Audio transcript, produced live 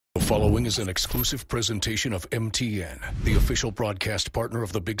The following is an exclusive presentation of MTN, the official broadcast partner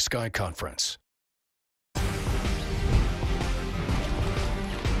of the Big Sky Conference.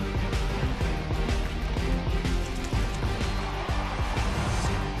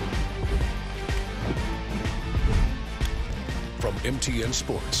 From MTN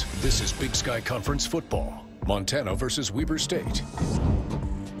Sports, this is Big Sky Conference football. Montana versus Weber State.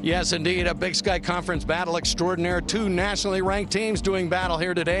 Yes, indeed, a Big Sky Conference battle extraordinaire. Two nationally ranked teams doing battle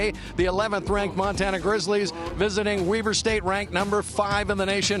here today. The 11th ranked Montana Grizzlies visiting Weber State, ranked number 5 in the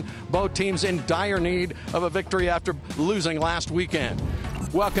nation. Both teams in dire need of a victory after losing last weekend.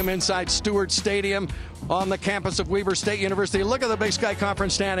 Welcome inside Stewart Stadium on the campus of Weber State University. Look at the Big Sky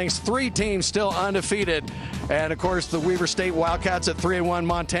Conference standings. 3 teams still undefeated. And of course, the Weber State Wildcats at 3-1,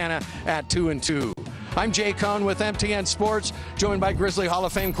 Montana at 2-2. I'm Jay Cohn with MTN Sports, joined by Grizzly Hall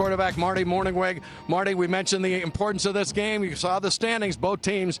of Fame quarterback Marty Morningweg. Marty, we mentioned the importance of this game. You saw the standings. Both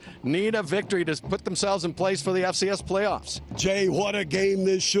teams need a victory to put themselves in place for the FCS playoffs. Jay, what a game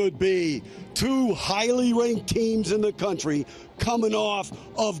this should be. 2 highly ranked teams in the country coming off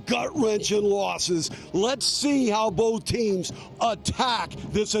of gut-wrenching losses. Let's see how both teams attack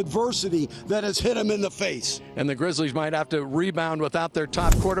this adversity that has hit them in the face. And the Grizzlies might have to rebound without their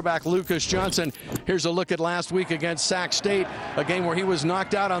top quarterback, Lucas Johnson. Here's a look at last week against Sac State, a game where he was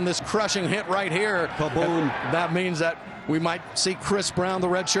knocked out on this crushing hit right here. Kaboom. That means that we might see Chris Brown, the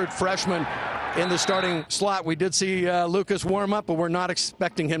redshirt freshman, in the starting slot. We did see Lucas warm up, but we're not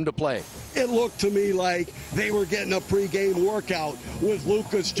expecting him to play. It looked to me like they were getting a pregame workout with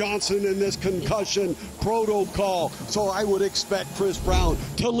Lucas Johnson in this concussion protocol. So I would expect Chris Brown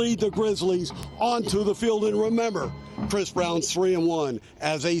to lead the Grizzlies onto the field. And remember, Chris Brown's 3-1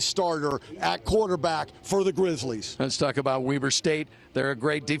 as a starter at quarterback for the Grizzlies. Let's talk about Weber State. They're a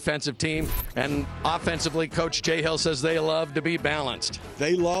great defensive team, and offensively, Coach Jay Hill says they love to be balanced.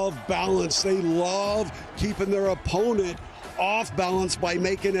 They love balance. They love keeping their opponent off balance by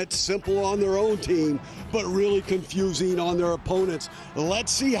making it simple on their own team, but really confusing on their opponents.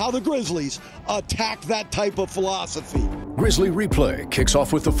 Let's see how the Grizzlies attack that type of philosophy. Grizzly Replay kicks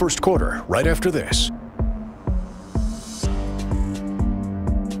off with the first quarter right after this.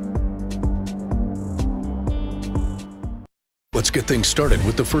 Let's get things started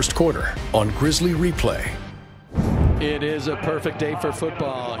with the first quarter on Grizzly Replay. It is a perfect day for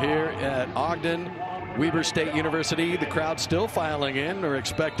football here at Ogden, Weber State University. The crowd still filing in. We're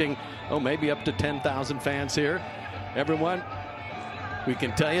expecting, maybe up to 10,000 fans here. Everyone, we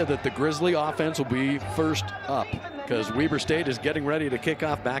can tell you that the Grizzly offense will be first up because Weber State is getting ready to kick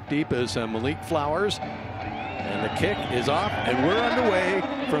off. Back deep is Malik Flowers. And the kick is off, and we're underway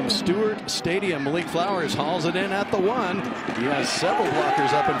from Stewart Stadium. Malik Flowers hauls it in at the 1. He has several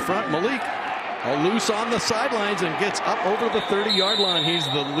blockers up in front. Malik loose on the sidelines and gets up over the 30-yard line. He's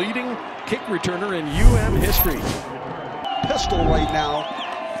the leading kick returner in UM history. Pistol right now.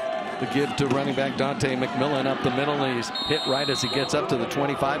 The give to running back Dante McMillan up the middle, and he's hit right as he gets up to the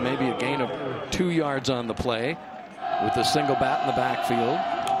 25, maybe a gain of 2 yards on the play with a single bat in the backfield.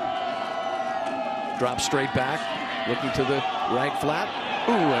 Drops straight back, looking to the right flat.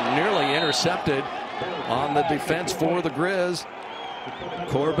 Ooh, and nearly intercepted on the defense for the Grizz.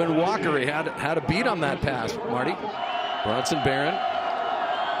 Corbin Walker, he had a beat on that pass, Marty. Bronson Barron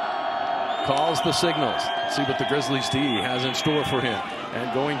calls the signals. Let's see what the Grizzlies D has in store for him.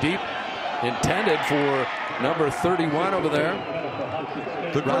 And going deep, intended for number 31 over there.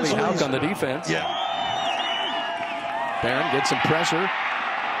 The Robbie Houck on the defense. Yeah. Barron gets some pressure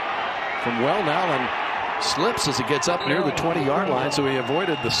from well now and slips as he gets up near the 20-yard line, so he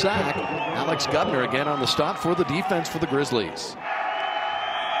avoided the sack. Alex Gubner again on the stop for the defense for the Grizzlies.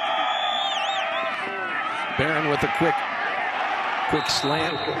 Barron with a quick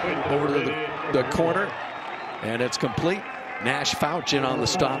slant over to the corner, and it's complete. Nash Fouch in on the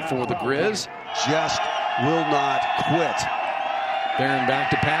stop for the Grizz. Just will not quit. Barron back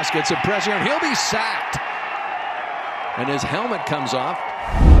to pass, gets some pressure, and he'll be sacked. And his helmet comes off.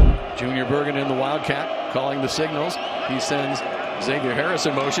 Junior Bergen in the Wildcat calling the signals. He sends Xavier Harris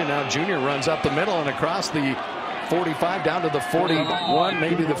in motion. Now Junior runs up the middle and across the 45 down to the 41,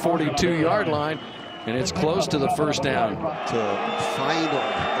 maybe the 42-yard line. And it's close to the first down. To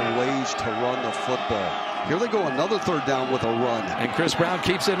find ways to run the football. Here they go, another third down with a run. And Chris Brown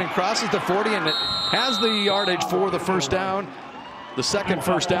keeps it and crosses the 40 and it has the yardage for the first down. The second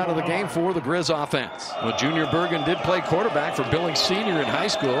first down of the game for the Grizz offense. Well, Junior Bergen did play quarterback for Billings Senior in high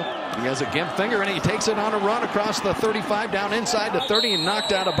school. He has a gimp finger, and he takes it on a run across the 35 down inside the 30 and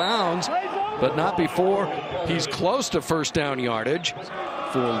knocked out of bounds. But not before he's close to first down yardage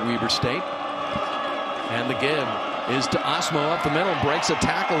for Weber State. And the give is to Osmo up the middle, breaks a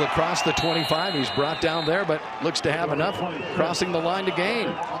tackle across the 25. He's brought down there, but looks to have enough crossing the line to gain.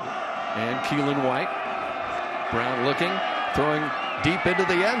 And Keelan White, Brown looking, throwing deep into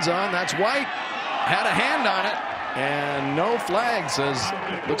the end zone. That's White, had a hand on it, and no flags, as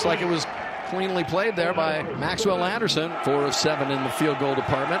looks like it was cleanly played there by Maxwell Anderson. 4 of 7 in the field goal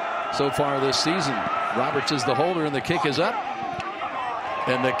department so far this season. Roberts is the holder, and the kick is up.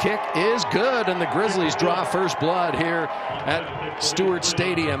 And the kick is good, and the Grizzlies draw first blood here at Stewart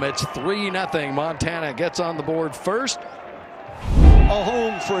Stadium. It's 3-0. Montana gets on the board first. A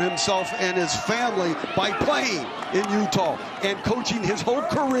home for himself and his family by playing in Utah and coaching his whole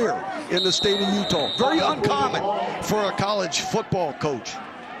career in the state of Utah. Very uncommon for a college football coach.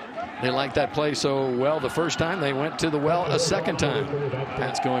 They liked that play so well the first time. They went to the well a second time.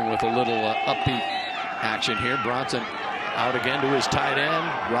 Pat's going with a little upbeat action here. Bronson out again to his tight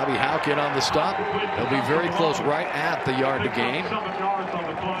end. Robbie Houck in on the stop. They'll be very close, right at the yard to gain.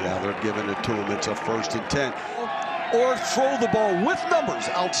 Yeah, they're giving it to him. It's a 1st and 10. Or throw the ball with numbers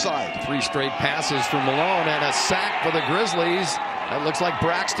outside. 3 straight passes from Malone and a sack for the Grizzlies. That looks like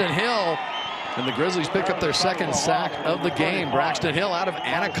Braxton Hill. And the Grizzlies pick up their 2nd sack of the game. Braxton Hill out of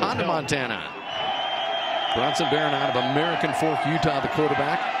Anaconda, Montana. Bronson Barron out of American Fork, Utah, the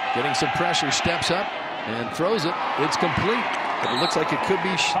quarterback. Getting some pressure, steps up and throws it. It's complete. But it looks like it could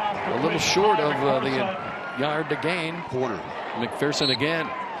be a little short of the yard to gain. Corner. McPherson again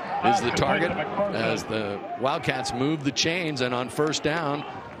is the target as the Wildcats move the chains, and on first down,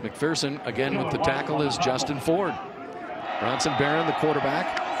 McPherson again with the tackle is Justin Ford. Bronson Barron, the quarterback,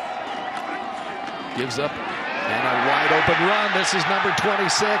 gives up, and a wide open run. This is number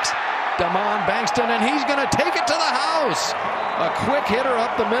 26, Damon Bankston, and he's going to take it to the house. A quick hitter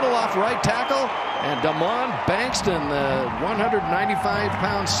up the middle off right tackle, and Damon Bankston, the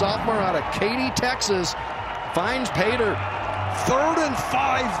 195-pound sophomore out of Katy, Texas, finds Pater. 3rd and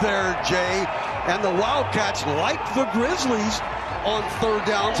 5 there, Jay. And the Wildcats, like the Grizzlies on 3rd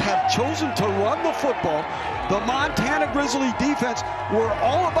downs, have chosen to run the football. The Montana Grizzly defense were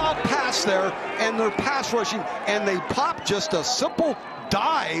all about pass there, and they're pass rushing, and they pop just a simple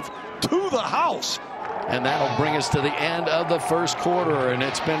dive to the house. And that'll bring us to the end of the first quarter, and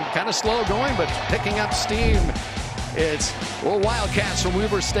it's been kind of slow going, but picking up steam. It's Wildcats from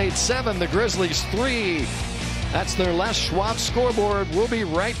Weber State 7, the Grizzlies 3. That's their Les Schwab scoreboard. We'll be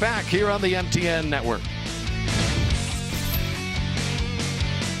right back here on the MTN Network.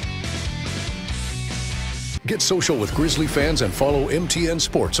 Get social with Grizzly fans and follow MTN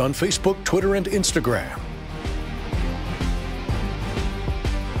Sports on Facebook, Twitter, and Instagram.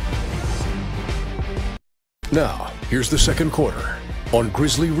 Now, here's the second quarter on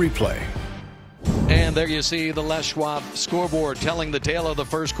Grizzly Replay. And there you see the Les Schwab scoreboard telling the tale of the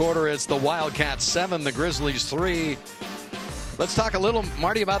first quarter. It's the Wildcats 7, the Grizzlies 3. Let's talk a little,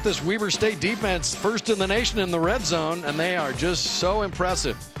 Marty, about this Weber State defense. First in the nation in the red zone, and they are just so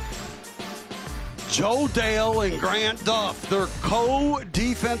impressive. Joe Dale and Grant Duff, they're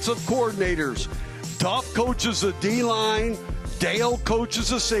co-defensive coordinators. Duff coaches the D-line, Dale coaches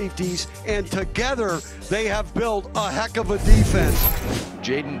the safeties, and together they have built a heck of a defense.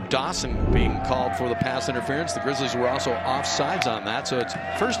 Jaden Dawson being called for the pass interference. The Grizzlies were also offsides on that, so it's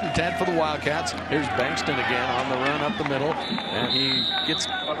 1st and 10 for the Wildcats. Here's Bankston again on the run up the middle, and he gets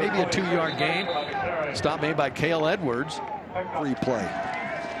maybe a 2-yard gain. Stop made by Cale Edwards. Free play.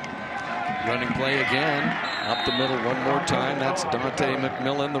 Running play again, up the middle one more time. That's Dante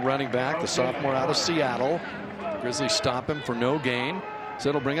McMillan, the running back, the sophomore out of Seattle. The Grizzlies stop him for no gain, so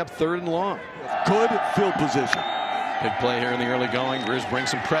it'll bring up 3rd and long. Good field position. Big play here in the early going. Grizz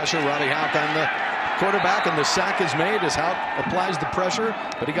brings some pressure. Robbie Houck on the quarterback, and the sack is made as Houck applies the pressure,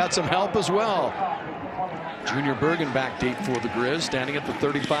 but he got some help as well. Junior Bergen back deep for the Grizz, standing at the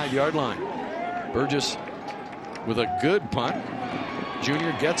 35-yard line. Burgess with a good punt.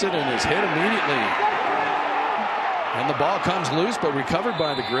 Junior gets it and is hit immediately. And the ball comes loose, but recovered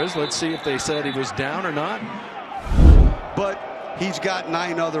by the Grizz. Let's see if they said he was down or not. But he's got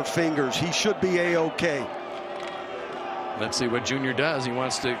 9 other fingers. He should be A-OK. Let's see what Junior does. He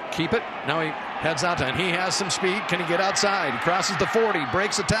wants to keep it. Now he heads out, and he has some speed. Can he get outside? He crosses the 40,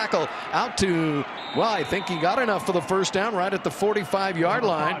 breaks a tackle out to, well, I think he got enough for the first down right at the 45-yard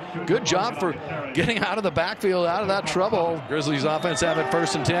line. Good job for getting out of the backfield, out of that trouble. Grizzlies offense have it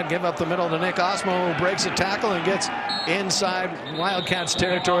 1st and 10. Give up the middle to Nick Osmo, who breaks a tackle and gets inside Wildcats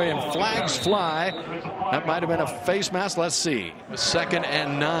territory, and flags fly. That might have been a face mask. Let's see. 2nd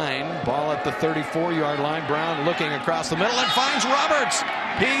and 9. Ball at the 34-yard line. Brown looking across the middle and finds Roberts.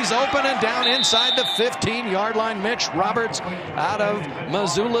 He's open and down inside the 15-yard line. Mitch Roberts out of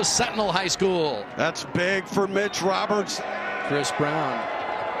Missoula Sentinel High School. That's big for Mitch Roberts. Chris Brown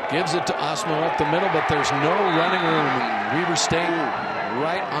gives it to Osmo up the middle, but there's no running room. Weber State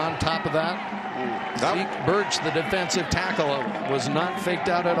right on top of that. Zeke Birch, the defensive tackle, was not faked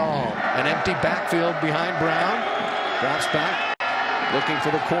out at all. An empty backfield behind Brown. Drops back, looking for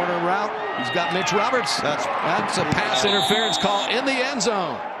the corner route. He's got Mitch Roberts. That's a pass interference call in the end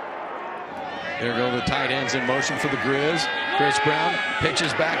zone. There go the tight ends in motion for the Grizz. Chris Brown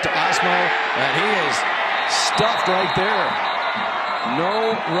pitches back to Osmo, and he is stuffed right there.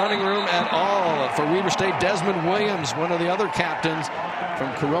 No running room at all for Weber State. Desmond Williams, one of the other captains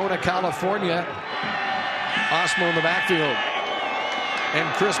from Corona, California. Osmo in the backfield. And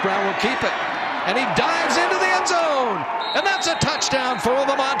Chris Brown will keep it. And he dives into the end zone. And that's a touchdown for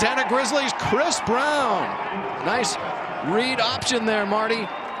the Montana Grizzlies. Chris Brown. Nice read option there, Marty.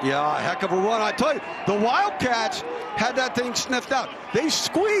 Yeah, a heck of a run. I tell you, the Wildcats had that thing sniffed out. They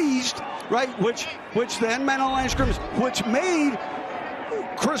squeezed, right, which the end man on line of scrimmage, which made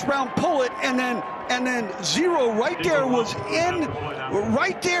Chris Brown pull it, and then zero right there was in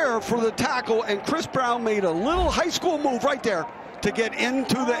right there for the tackle, and Chris Brown made a little high school move right there to get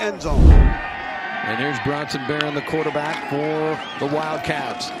into the end zone. And here's Bronson Barron, the quarterback for the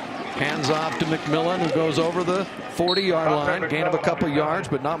Wildcats. Hands off to McMillan, who goes over the 40-yard line. Gain of a couple yards,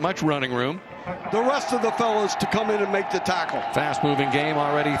 but not much running room. The rest of the fellas to come in and make the tackle. Fast-moving game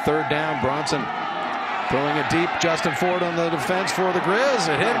already. Third down. Bronson throwing it deep. Justin Ford on the defense for the Grizz.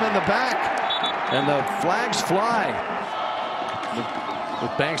 It hit him in the back. And the flags fly.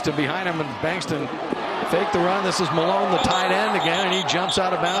 With Bankston behind him, and Bankston faked the run. This is Malone, the tight end again, and he jumps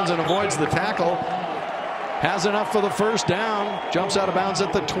out of bounds and avoids the tackle. Has enough for the first down. Jumps out of bounds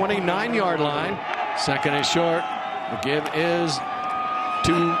at the 29-yard line. Second is short. The give is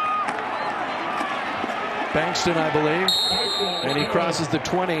to Bankston, I believe. And he crosses the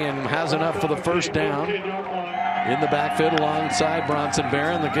 20 and has enough for the first down. In the backfield alongside Bronson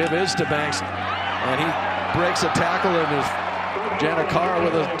Barron. The give is to Banks. And he breaks a tackle, and is Janikara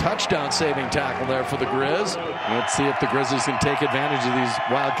with a touchdown-saving tackle there for the Grizz. Let's see if the Grizzlies can take advantage of these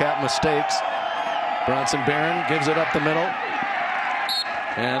Wildcat mistakes. Bronson Barron gives it up the middle,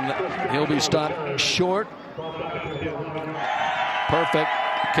 and he'll be stopped short. Perfect.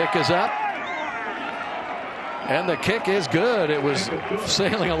 Kick is up, and the kick is good. It was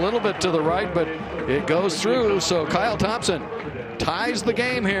sailing a little bit to the right, but it goes through. So Kyle Thompson ties the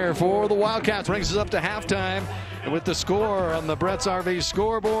game here for the Wildcats, brings us up to halftime. And with the score on the Brett's RV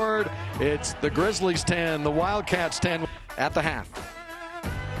scoreboard, it's the Grizzlies 10, the Wildcats 10 at the half.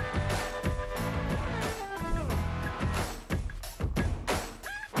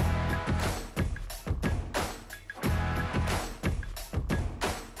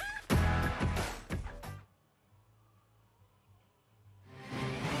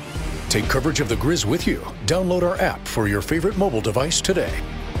 Take coverage of the Grizz with you. Download our app for your favorite mobile device today.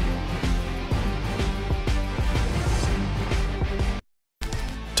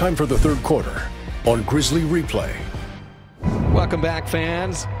 Time for the third quarter on Grizzly Replay. Welcome back,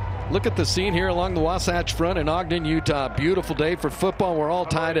 fans. Look at the scene here along the Wasatch Front in Ogden, Utah. Beautiful day for football. We're all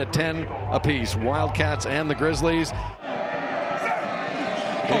tied at 10 apiece. Wildcats and the Grizzlies.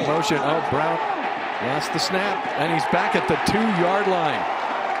 In motion. Oh, Brown lost the snap, and he's back at the 2-yard line.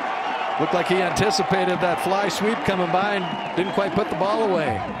 Looked like he anticipated that fly sweep coming by and didn't quite put the ball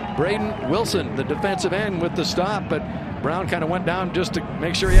away. Braden Wilson, the defensive end, with the stop, but Brown kind of went down just to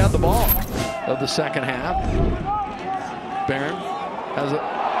make sure he had the ball of the second half. Barron has it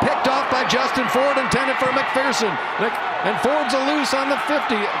picked off by Justin Ford, intended for McPherson. And Ford's a loose on the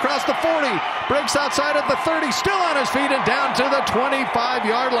 50, across the 40, breaks outside at the 30, still on his feet and down to the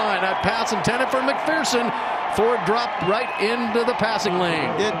 25-yard line. That pass intended for McPherson. Ford dropped right into the passing lane.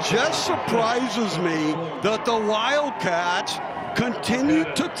 It just surprises me that the Wildcats continue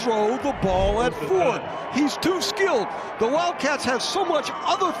to throw the ball at Ford. He's too skilled. The Wildcats have so much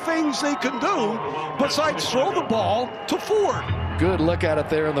other things they can do besides throw the ball to Ford. Good look at it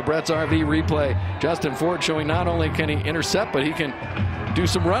there in the Brett's RV replay. Justin Ford showing not only can he intercept, but he can do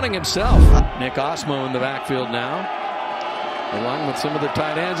some running himself. Nick Osmo in the backfield now, along with some of the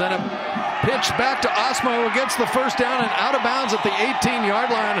tight ends, and a pitch back to Osmo, who gets the first down and out of bounds at the 18-yard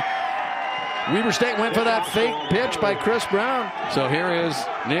line. Weber State went for that fake pitch by Chris Brown. So here is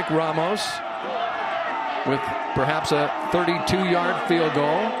Nick Ramos with perhaps a 32-yard field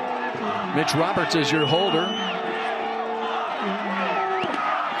goal. Mitch Roberts is your holder.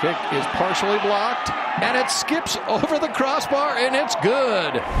 Kick is partially blocked, and it skips over the crossbar, and it's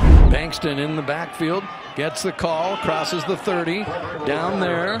good. Bankston in the backfield gets the call, crosses the 30, down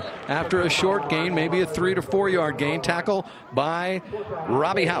there after a short gain, maybe a 3 to 4 yard gain. Tackle by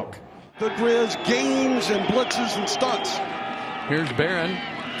Robbie Houck. The Grizz games and blitzes and stunts. Here's Barron,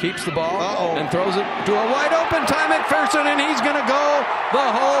 keeps the ball and throws it to a wide open Ty McPherson, and he's going to go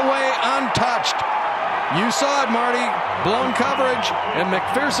the whole way untouched. You saw it, Marty. Blown coverage, and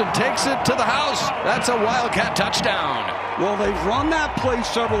McPherson takes it to the house. That's a Wildcat touchdown. Well, they've run that play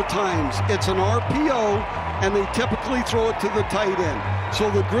several times. It's an RPO, and they typically throw it to the tight end.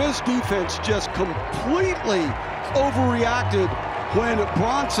 So the Grizz defense just completely overreacted when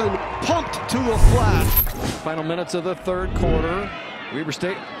Bronson pumped to the flat. Final minutes of the third quarter. Weber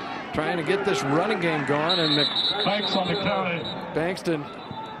State trying to get this running game going, and Bankston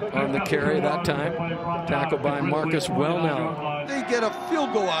on the carry that time. Tackled by Marcus Wellnell. They get a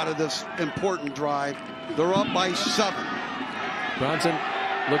field goal out of this important drive. They're up by 7. Bronson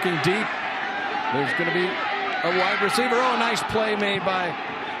looking deep. There's going to be a wide receiver. Oh, nice play made by.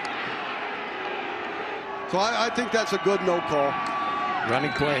 So I think that's a good no call.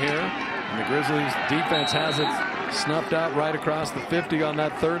 Running play here. And the Grizzlies defense has it snuffed out right across the 50 on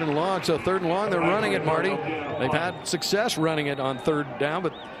that 3rd and long. So 3rd and long, they're running it, Marty. They've had success running it on 3rd down,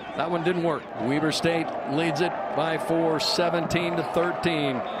 but that one didn't work. Weber State leads it by 4, 17 to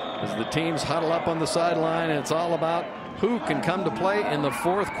 13. As the teams huddle up on the sideline, and it's all about who can come to play in the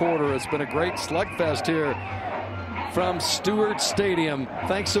 4th quarter. It's been a great slugfest here from Stewart Stadium.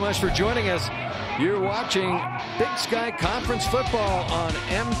 Thanks so much for joining us. You're watching Big Sky Conference football on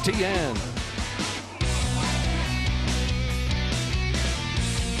MTN.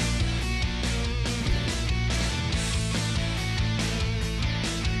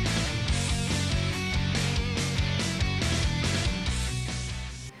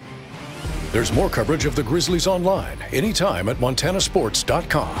 There's more coverage of the Grizzlies online anytime at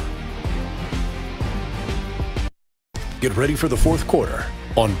montanasports.com. Get ready for the 4th quarter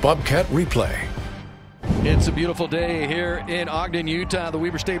on Bobcat Replay. It's a beautiful day here in Ogden, Utah. The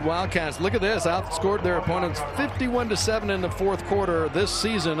Weber State Wildcats, look at this, outscored their opponents 51-7 in the 4th quarter this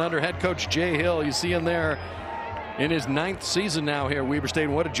season under head coach Jay Hill. You see him there in his 9th season now here at Weber State.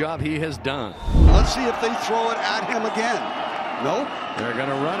 What a job he has done. Let's see if they throw it at him again. No? They're going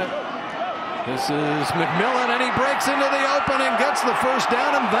to run it. This is McMillan, and he breaks into the open and gets the first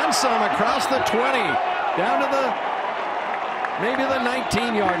down and then some across the 20, down to maybe the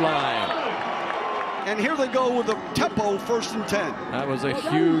 19-yard line. And here they go with a tempo 1st and 10. That was a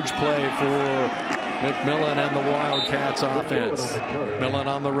huge play for McMillan and the Wildcats offense. McMillan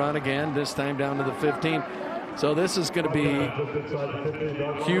on the run again, this time down to the 15. So this is going to be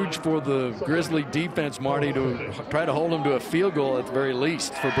huge for the Grizzly defense, Marty, to try to hold them to a field goal at the very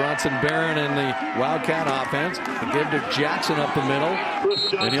least. For Bronson Barron and the Wildcat offense, they give to Jackson up the middle,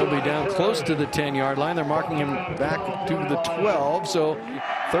 and he'll be down close to the 10-yard line. They're marking him back to the 12, so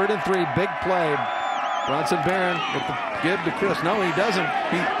 3rd and 3, big play. Bronson Barron with the give to Chris. No, he doesn't.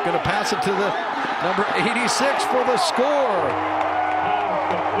 He's going to pass it to the number 86 for the score.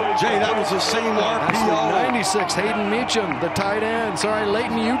 Jay, that was the same RPO. 96, Hayden Meacham, the tight end. Sorry,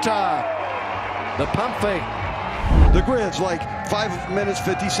 Layton, Utah. The pump fake. The Grizz, like 5 minutes,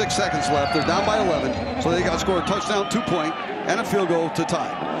 56 seconds left. They're down by 11, so they got to score a touchdown, 2-point, and a field goal to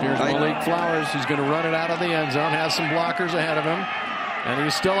tie. Here's Malik Flowers. He's going to run it out of the end zone. Has some blockers ahead of him. And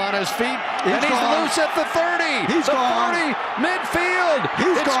he's still on his feet. He's loose at the 30. He's the gone. 40, midfield.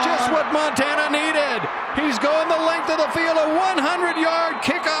 It's just what Montana needed. He's going the length of the field. A 100-yard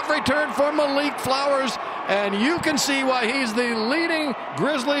kickoff return for Malik Flowers. And you can see why he's the leading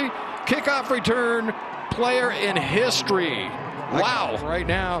Grizzly kickoff return player in history. Wow, right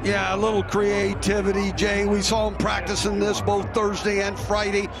now. Yeah, a little creativity, Jay. We saw him practicing this both Thursday and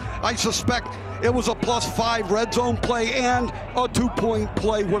Friday. I suspect it was a +5 red zone play and a 2-point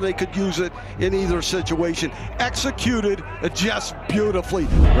play where they could use it in either situation. Executed just beautifully.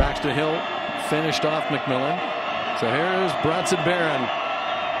 Braxton Hill finished off McMillan. So here's Bronson Barron.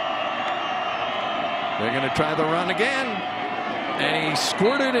 They're going to try the run again. And he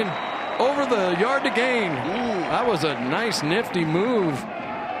squirted in over the yard to gain. That was a nice, nifty move.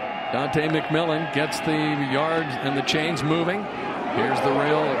 Dante McMillan gets the yards and the chains moving. Here's the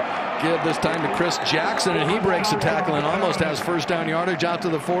real give this time to Chris Jackson, and he breaks the tackle and almost has first down yardage out to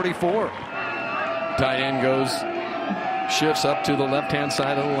the 44. Tight end shifts up to the left-hand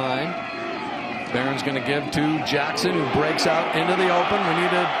side of the line. Barron's going to give to Jackson, who breaks out into the open. We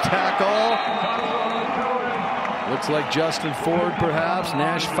need a tackle. Looks like Justin Ford, perhaps.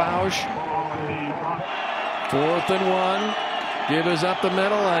 Nash Fausch. 4th and 1. Give is up the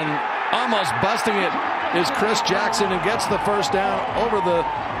middle, and almost busting it is Chris Jackson, who gets the first down over the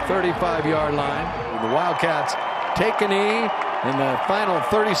 35-yard line. The Wildcats take a knee, and the final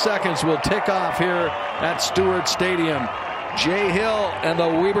 30 seconds will tick off here at Stewart Stadium. Jay Hill and the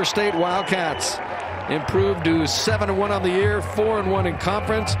Weber State Wildcats improved to 7-1 on the year, 4-1 in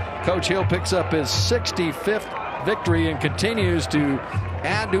conference. Coach Hill picks up his 65th victory and continues to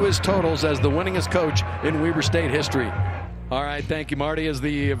add to his totals as the winningest coach in Weber State history. All right, thank you, Marty. As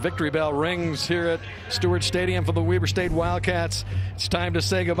the victory bell rings here at Stewart Stadium for the Weber State Wildcats, it's time to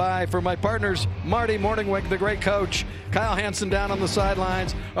say goodbye. For my partners, Marty Morningweg, the great coach, Kyle Hansen down on the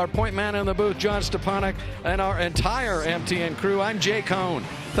sidelines, our point man in the booth, John Stepanek, and our entire MTN crew, I'm Jay Cohn.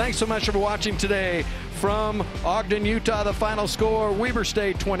 Thanks so much for watching today. From Ogden, Utah, the final score, Weber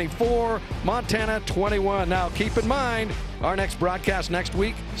State 24, Montana 21. Now keep in mind, our next broadcast next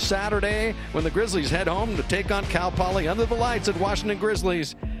week, Saturday, when the Grizzlies head home to take on Cal Poly under the lights at Washington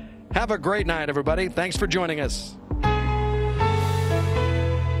Grizzlies. Have a great night, everybody. Thanks for joining us.